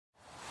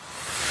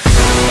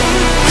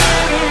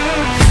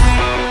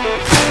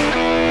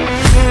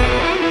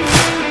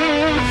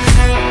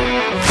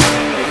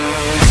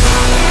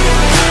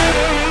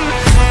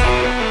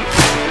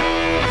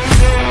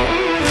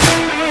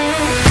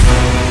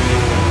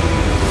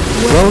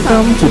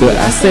Welcome to the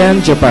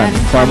ASEAN-Japan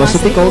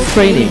Pharmaceuticals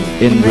Training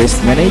in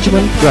Risk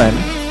Management Grant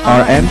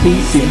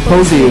RMP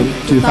Symposium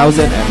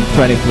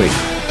 2023.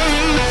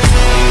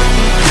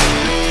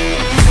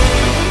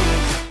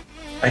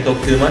 I talk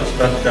too much,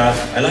 but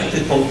I'd like to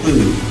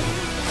conclude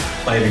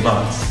my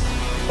remarks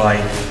by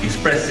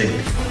expressing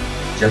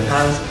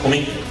Japan's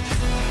commitment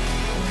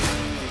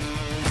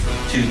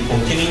to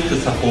continue to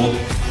support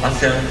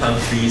ASEAN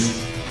countries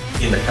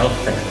in the health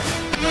sector.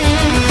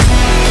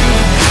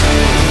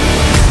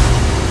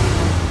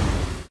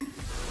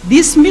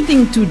 This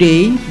meeting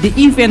today, the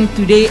event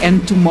today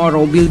and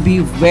tomorrow will be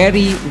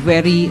very,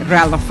 very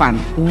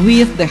relevant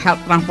with the health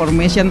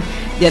transformation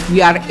that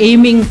we are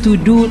aiming to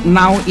do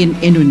now in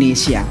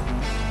Indonesia.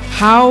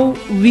 How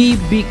we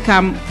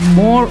become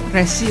more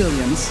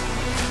resilient,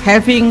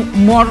 having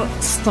more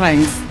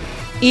strength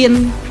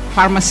in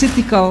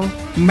pharmaceutical,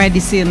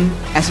 medicine,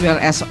 as well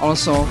as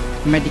also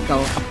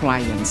medical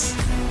appliance.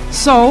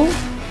 So,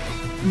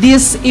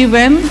 this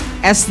event,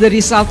 as the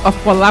result of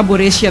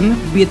collaboration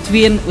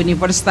between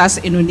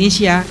Universitas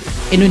Indonesia,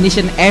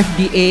 Indonesian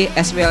FDA,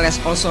 as well as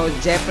also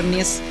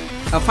Japanese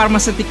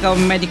Pharmaceutical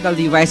Medical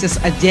Devices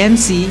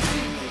Agency,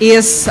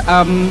 is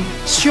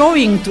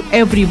showing to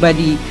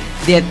everybody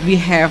that we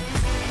have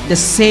the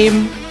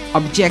same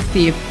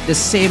objective, the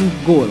same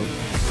goal.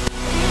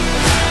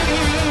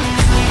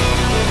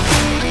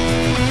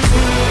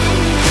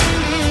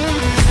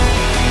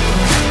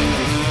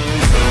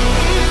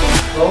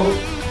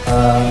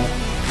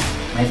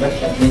 My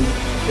question is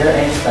there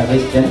any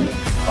suggestion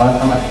or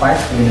some advice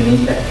to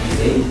Indonesia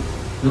FDA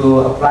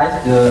to apply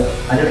the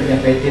other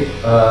innovative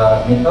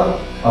method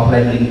of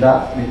labeling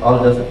drugs with all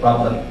those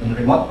problems in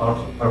remote or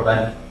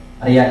urban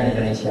area in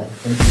Indonesia?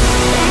 Thank you.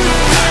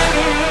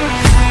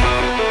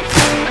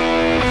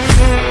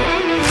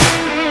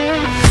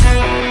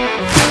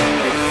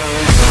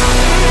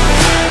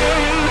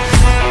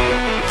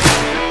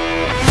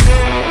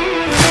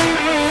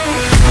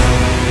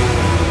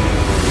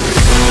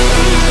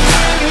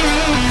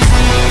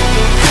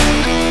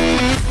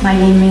 My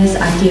name is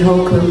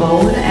Akiho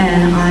Kubo,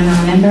 and I'm a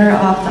member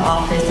of the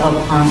Office of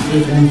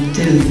Pharmaceuticals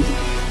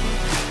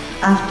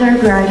 2.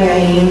 After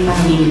graduating from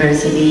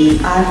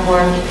university, I've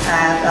worked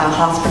as a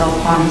hospital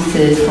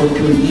pharmacist for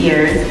 2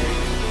 years,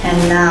 and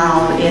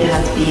now it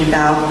has been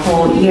about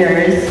 4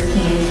 years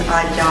since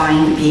I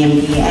joined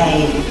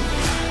PMDA.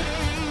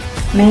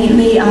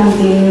 Mainly I'm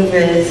dealing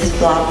with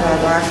blood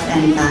products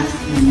and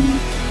vaccines.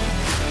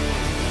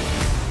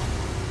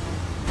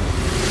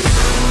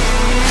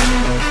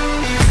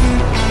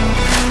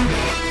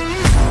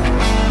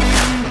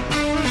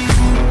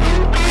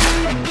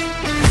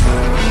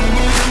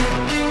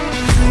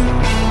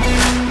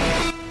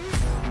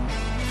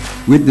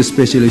 With the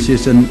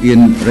specialization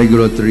in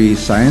regulatory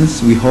science,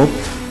 we hope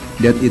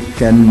that it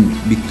can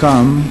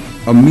become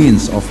a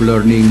means of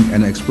learning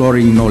and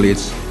exploring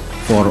knowledge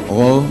for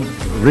all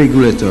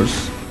regulators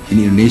in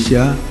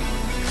Indonesia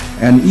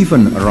and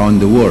even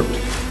around the world,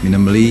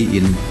 minimally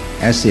in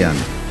ASEAN.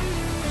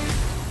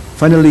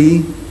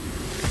 Finally,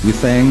 we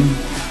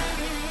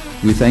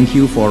thank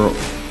you for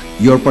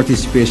your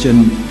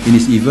participation in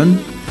this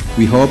event.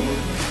 We hope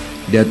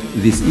that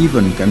this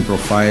event can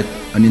provide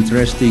an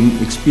interesting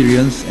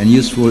experience and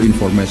useful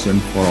information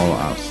for all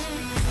of us.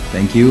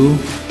 Thank you.